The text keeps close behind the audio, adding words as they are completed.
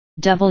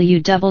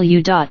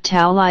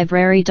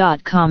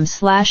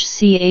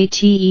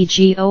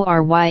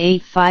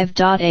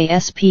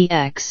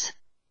www.taolibrary.com/category/85.aspx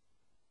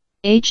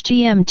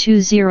htm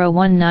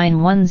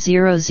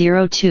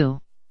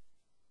 20191002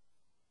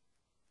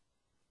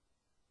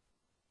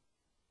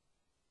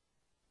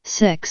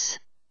 6.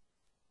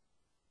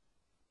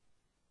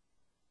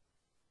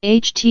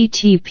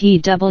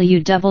 http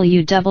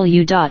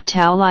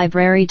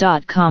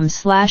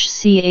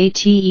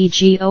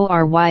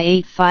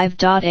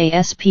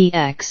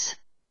www.taolibrary.com/category85.aspx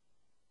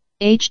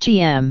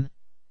htm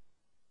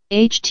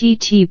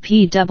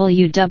http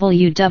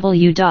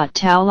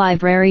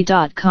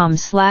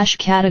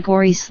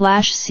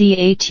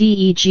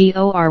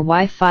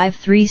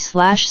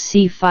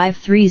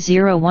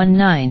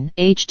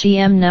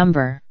htm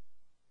number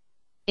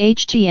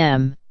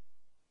htm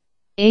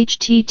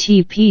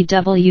http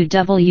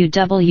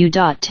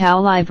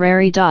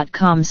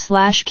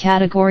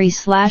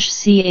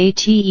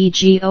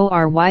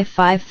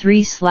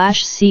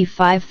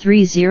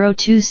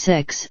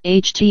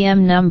htm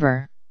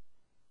number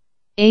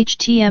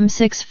htm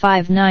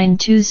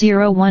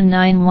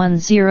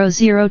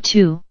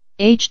 65920191002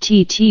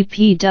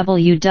 http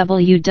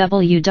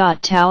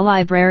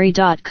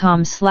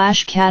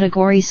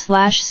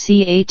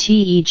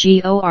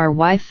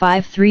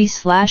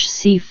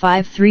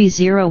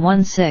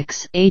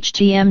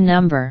htm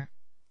number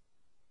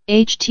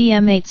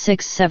htm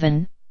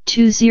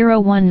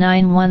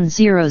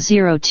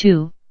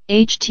 867-20191002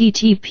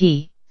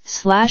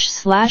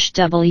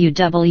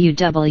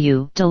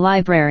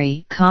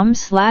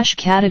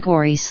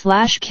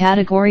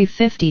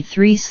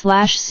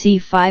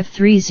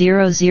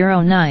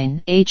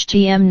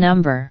 htm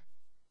number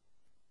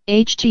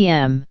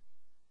htm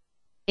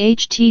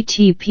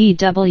http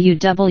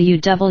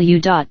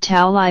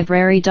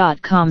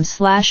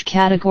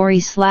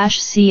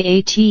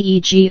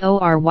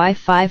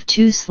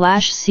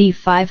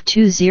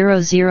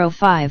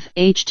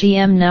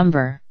htm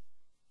number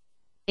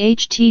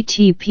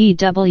http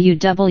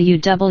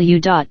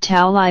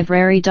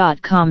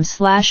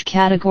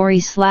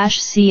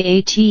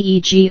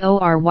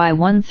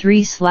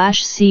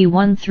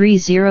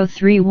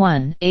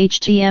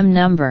htm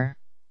number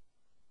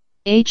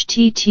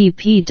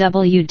http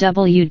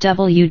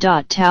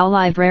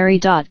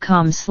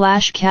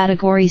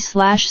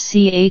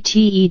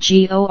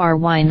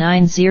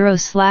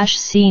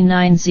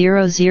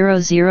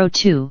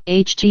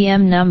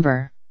htm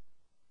number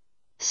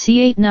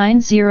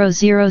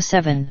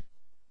C89007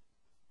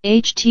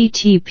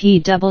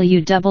 http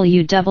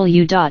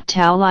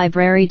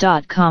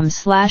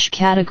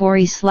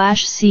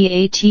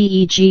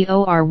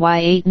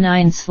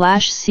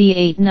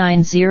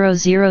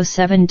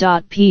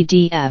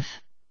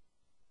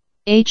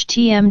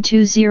htm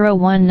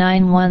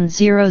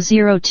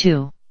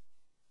 20191002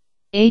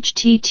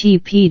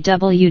 http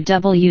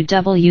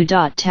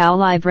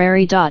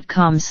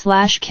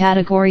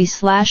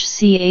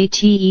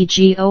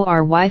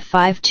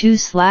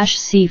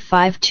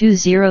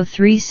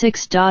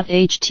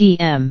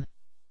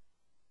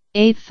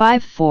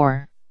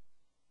 854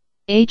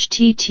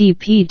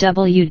 http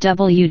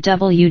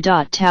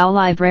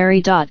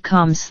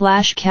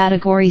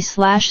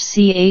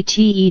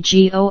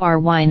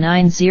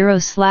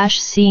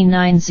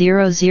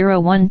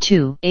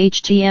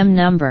htm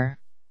number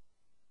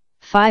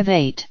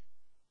 58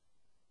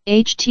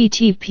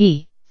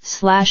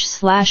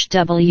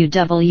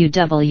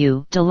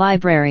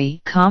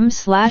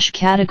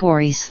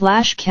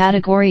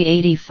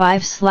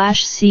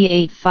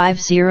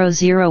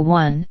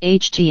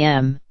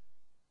 htm